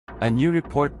A new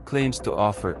report claims to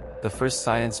offer the first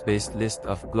science-based list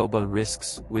of global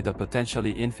risks with a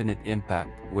potentially infinite impact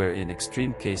where in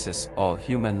extreme cases all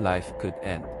human life could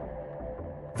end.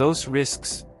 Those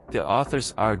risks, the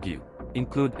authors argue,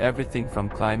 include everything from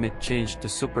climate change to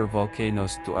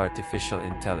supervolcanoes to artificial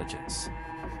intelligence.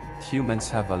 Humans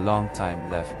have a long time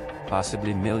left,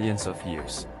 possibly millions of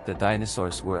years. The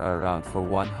dinosaurs were around for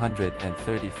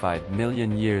 135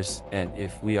 million years, and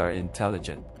if we are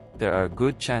intelligent, there are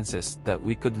good chances that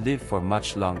we could live for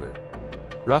much longer.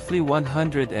 Roughly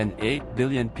 108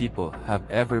 billion people have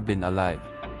ever been alive,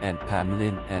 and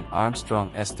Pamlin and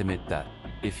Armstrong estimate that,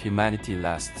 if humanity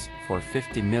lasts for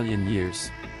 50 million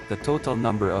years, the total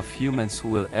number of humans who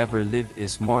will ever live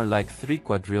is more like 3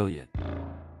 quadrillion.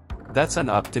 That's an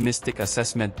optimistic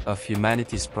assessment of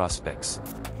humanity's prospects,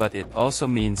 but it also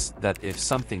means that if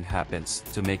something happens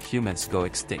to make humans go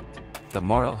extinct, the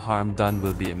moral harm done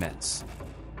will be immense.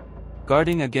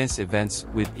 Guarding against events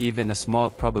with even a small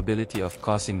probability of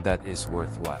causing that is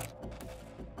worthwhile.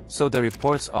 So the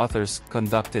report's authors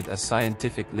conducted a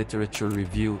scientific literature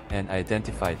review and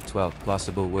identified 12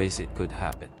 plausible ways it could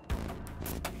happen.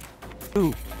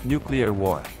 2. Nuclear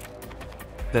war.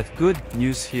 The good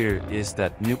news here is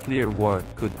that nuclear war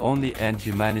could only end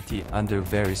humanity under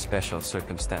very special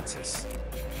circumstances.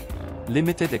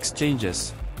 Limited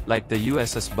exchanges, like the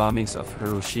US's bombings of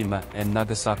Hiroshima and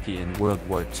Nagasaki in World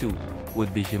War II,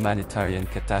 would be humanitarian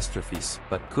catastrophes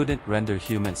but couldn't render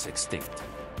humans extinct.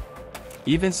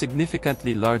 Even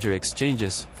significantly larger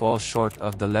exchanges fall short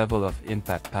of the level of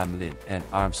impact Pamlin and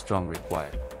Armstrong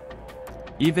required.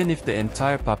 Even if the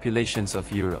entire populations of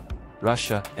Europe,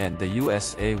 Russia, and the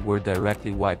USA were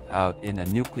directly wiped out in a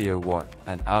nuclear war,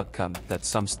 an outcome that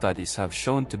some studies have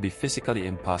shown to be physically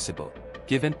impossible,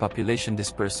 given population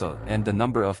dispersal and the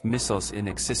number of missiles in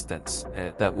existence,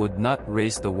 that would not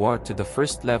raise the war to the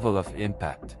first level of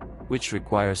impact, which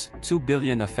requires 2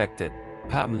 billion affected,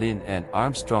 Pamlin and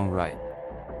Armstrong write.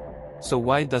 So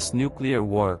why does nuclear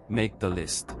war make the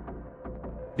list?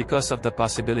 Because of the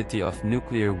possibility of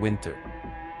nuclear winter.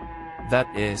 That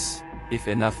is, if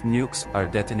enough nukes are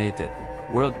detonated,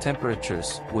 world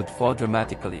temperatures would fall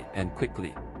dramatically and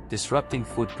quickly, disrupting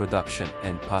food production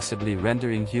and possibly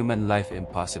rendering human life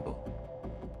impossible.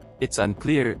 It's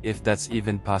unclear if that's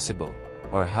even possible,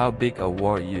 or how big a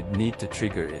war you'd need to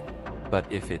trigger it, but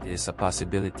if it is a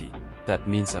possibility, that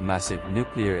means a massive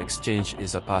nuclear exchange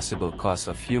is a possible cause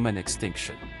of human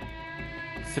extinction.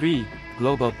 3.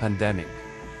 Global pandemic.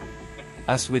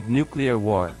 As with nuclear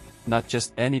war, not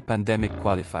just any pandemic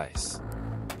qualifies.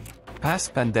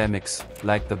 Past pandemics,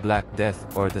 like the Black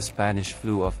Death or the Spanish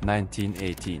flu of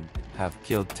 1918, have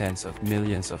killed tens of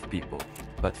millions of people,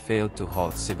 but failed to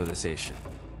halt civilization.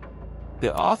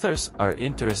 The authors are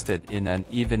interested in an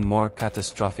even more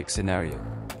catastrophic scenario.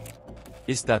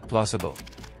 Is that plausible?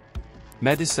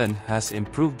 Medicine has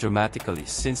improved dramatically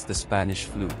since the Spanish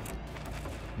flu.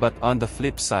 But on the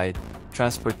flip side,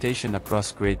 transportation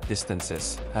across great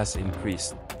distances has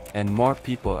increased, and more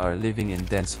people are living in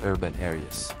dense urban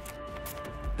areas.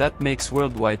 That makes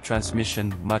worldwide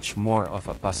transmission much more of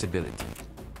a possibility.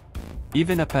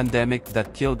 Even a pandemic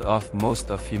that killed off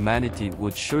most of humanity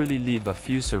would surely leave a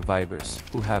few survivors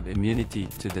who have immunity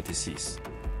to the disease.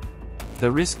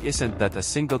 The risk isn't that a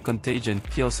single contagion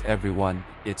kills everyone,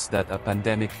 it's that a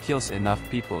pandemic kills enough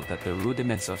people that the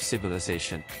rudiments of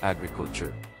civilization,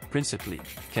 agriculture, principally,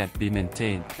 can't be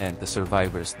maintained and the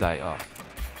survivors die off.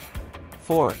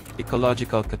 4.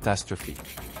 Ecological catastrophe.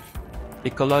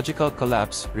 Ecological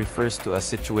collapse refers to a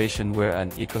situation where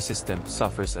an ecosystem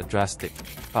suffers a drastic,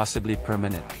 possibly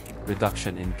permanent,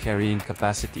 reduction in carrying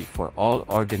capacity for all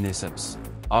organisms,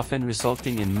 often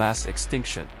resulting in mass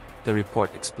extinction, the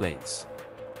report explains.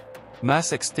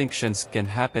 Mass extinctions can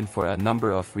happen for a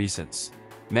number of reasons,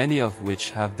 many of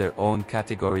which have their own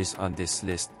categories on this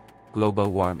list: global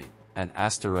warming, an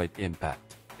asteroid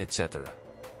impact, etc.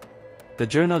 The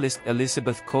journalist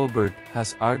Elizabeth Kolberg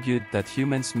has argued that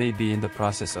humans may be in the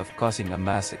process of causing a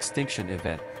mass extinction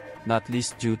event, not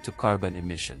least due to carbon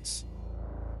emissions.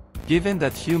 Given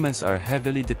that humans are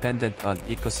heavily dependent on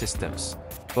ecosystems,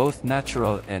 both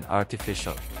natural and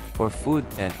artificial, for food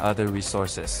and other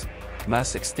resources,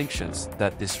 mass extinctions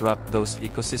that disrupt those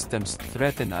ecosystems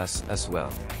threaten us as well.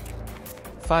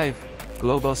 5.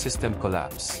 Global system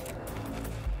collapse.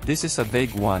 This is a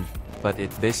vague one, but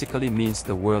it basically means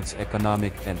the world's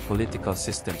economic and political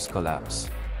systems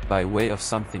collapse, by way of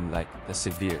something like a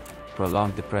severe,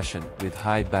 prolonged depression with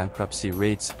high bankruptcy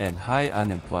rates and high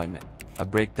unemployment, a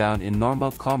breakdown in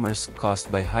normal commerce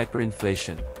caused by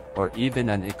hyperinflation, or even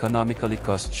an economically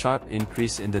caused sharp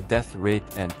increase in the death rate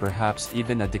and perhaps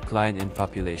even a decline in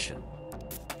population.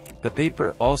 The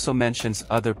paper also mentions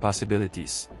other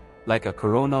possibilities, like a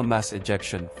coronal mass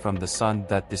ejection from the Sun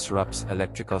that disrupts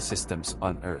electrical systems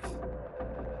on Earth.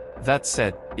 That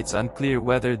said, it's unclear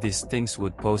whether these things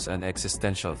would pose an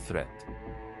existential threat.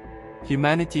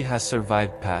 Humanity has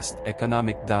survived past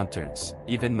economic downturns,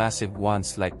 even massive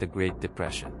ones like the Great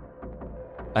Depression.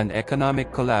 An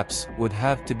economic collapse would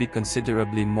have to be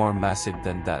considerably more massive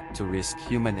than that to risk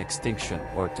human extinction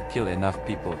or to kill enough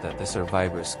people that the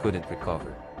survivors couldn't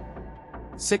recover.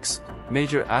 6.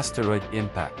 Major asteroid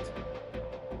impact.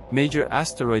 Major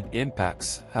asteroid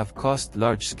impacts have caused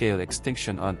large-scale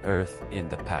extinction on Earth in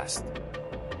the past.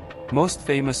 Most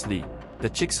famously, the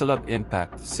Chicxulub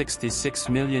impact 66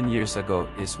 million years ago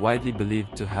is widely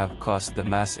believed to have caused the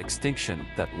mass extinction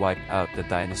that wiped out the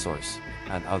dinosaurs.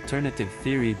 An alternative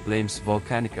theory blames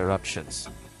volcanic eruptions,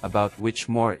 about which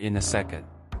more in a second.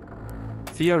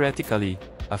 Theoretically,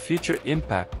 a future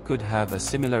impact could have a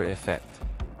similar effect.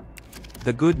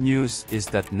 The good news is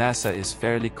that NASA is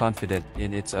fairly confident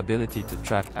in its ability to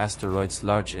track asteroids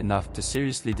large enough to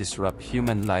seriously disrupt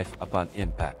human life upon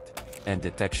impact, and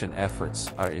detection efforts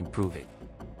are improving.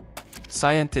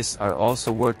 Scientists are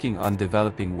also working on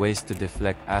developing ways to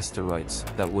deflect asteroids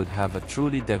that would have a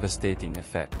truly devastating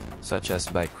effect, such as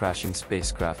by crashing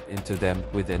spacecraft into them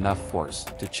with enough force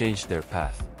to change their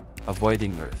path,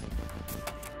 avoiding Earth.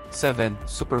 7.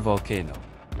 Supervolcano.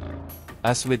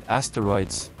 As with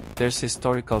asteroids, there's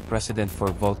historical precedent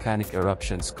for volcanic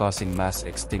eruptions causing mass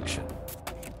extinction.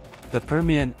 The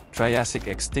Permian-Triassic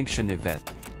extinction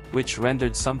event, which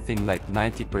rendered something like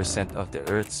 90% of the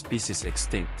Earth's species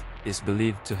extinct, is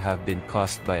believed to have been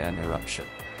caused by an eruption.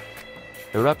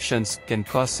 Eruptions can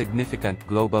cause significant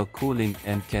global cooling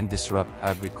and can disrupt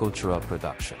agricultural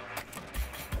production.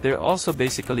 They're also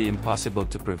basically impossible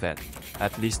to prevent,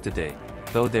 at least today,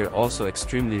 though they're also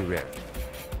extremely rare.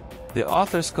 The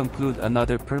authors conclude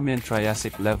another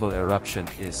Permian-Triassic level eruption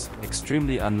is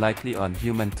extremely unlikely on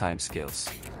human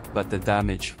timescales, but the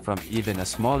damage from even a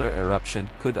smaller eruption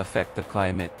could affect the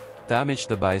climate, damage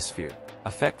the biosphere,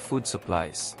 affect food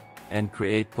supplies, and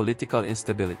create political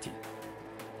instability.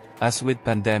 As with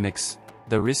pandemics,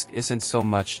 the risk isn't so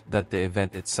much that the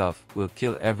event itself will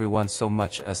kill everyone so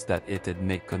much as that it'd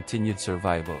make continued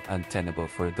survival untenable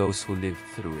for those who live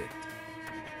through it.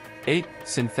 8.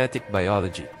 Synthetic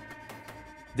biology.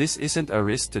 This isn't a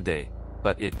risk today,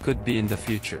 but it could be in the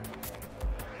future.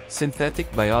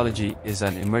 Synthetic biology is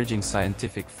an emerging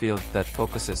scientific field that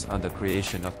focuses on the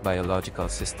creation of biological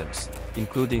systems,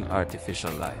 including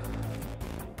artificial life.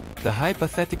 The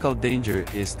hypothetical danger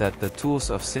is that the tools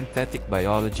of synthetic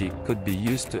biology could be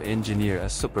used to engineer a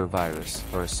supervirus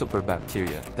or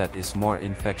superbacteria that is more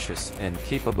infectious and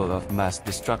capable of mass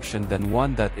destruction than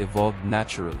one that evolved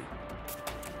naturally.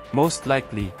 Most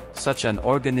likely, such an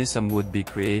organism would be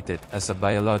created as a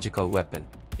biological weapon,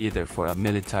 either for a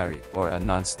military or a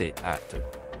non-state actor.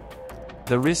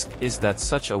 The risk is that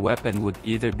such a weapon would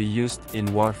either be used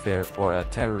in warfare or a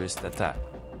terrorist attack,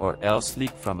 or else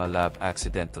leak from a lab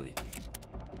accidentally.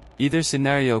 Either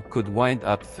scenario could wind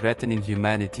up threatening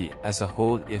humanity as a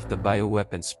whole if the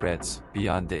bioweapon spreads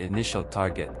beyond the initial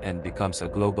target and becomes a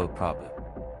global problem.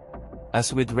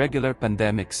 As with regular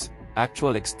pandemics,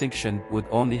 actual extinction would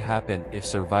only happen if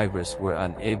survivors were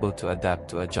unable to adapt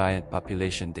to a giant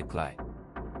population decline.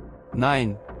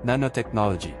 9.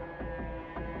 Nanotechnology.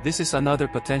 This is another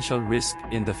potential risk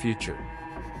in the future.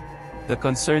 The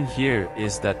concern here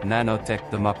is that nanotech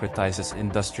democratizes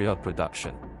industrial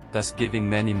production, thus giving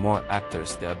many more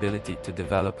actors the ability to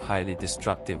develop highly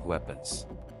destructive weapons.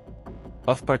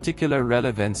 Of particular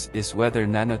relevance is whether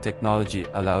nanotechnology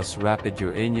allows rapid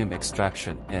uranium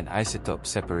extraction and isotope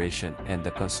separation and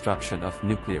the construction of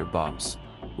nuclear bombs,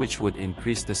 which would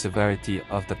increase the severity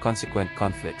of the consequent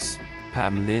conflicts.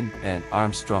 Pam Lin and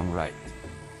Armstrong Wright.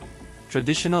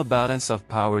 Traditional balance of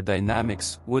power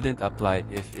dynamics wouldn't apply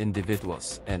if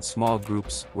individuals and small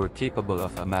groups were capable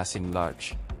of amassing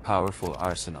large, powerful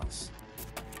arsenals.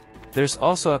 There's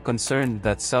also a concern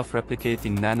that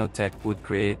self-replicating nanotech would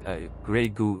create a gray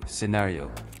goo scenario,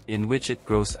 in which it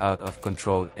grows out of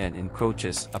control and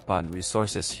encroaches upon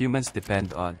resources humans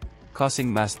depend on,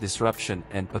 causing mass disruption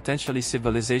and potentially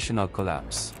civilizational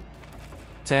collapse.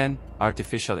 10.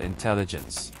 Artificial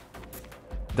intelligence.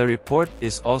 The report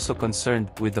is also concerned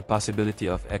with the possibility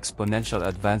of exponential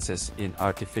advances in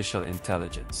artificial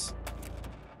intelligence.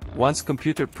 Once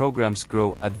computer programs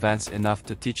grow advanced enough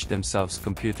to teach themselves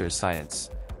computer science,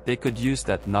 they could use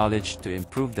that knowledge to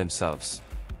improve themselves,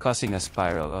 causing a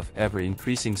spiral of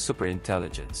ever-increasing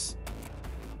superintelligence.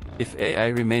 If AI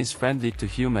remains friendly to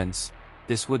humans,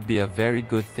 this would be a very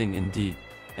good thing indeed,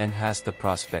 and has the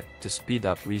prospect to speed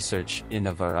up research in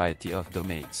a variety of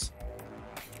domains.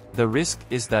 The risk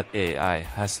is that AI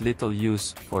has little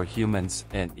use for humans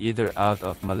and either out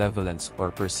of malevolence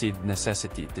or perceived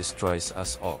necessity destroys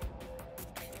us all.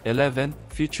 11.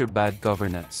 Future bad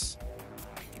governance.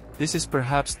 This is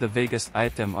perhaps the vaguest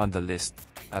item on the list,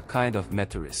 a kind of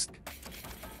meta-risk.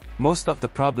 Most of the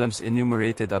problems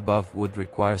enumerated above would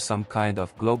require some kind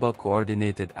of global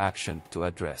coordinated action to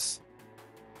address.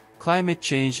 Climate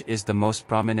change is the most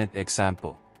prominent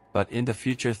example, but in the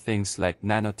future things like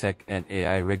nanotech and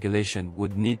AI regulation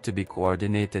would need to be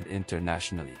coordinated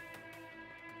internationally.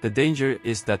 The danger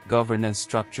is that governance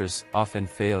structures often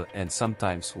fail and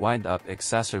sometimes wind up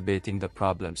exacerbating the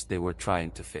problems they were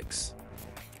trying to fix.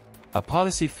 A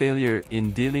policy failure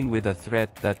in dealing with a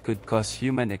threat that could cause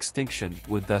human extinction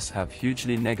would thus have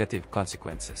hugely negative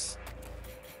consequences.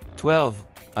 12.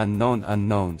 Unknown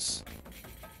unknowns.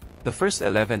 The first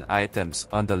 11 items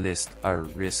on the list are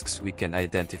risks we can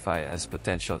identify as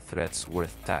potential threats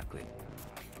worth tackling.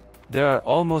 There are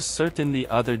almost certainly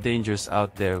other dangers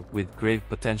out there with grave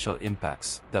potential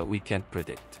impacts that we can't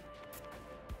predict.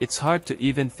 It's hard to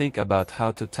even think about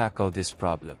how to tackle this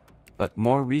problem, but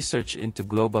more research into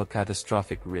global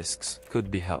catastrophic risks could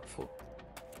be helpful.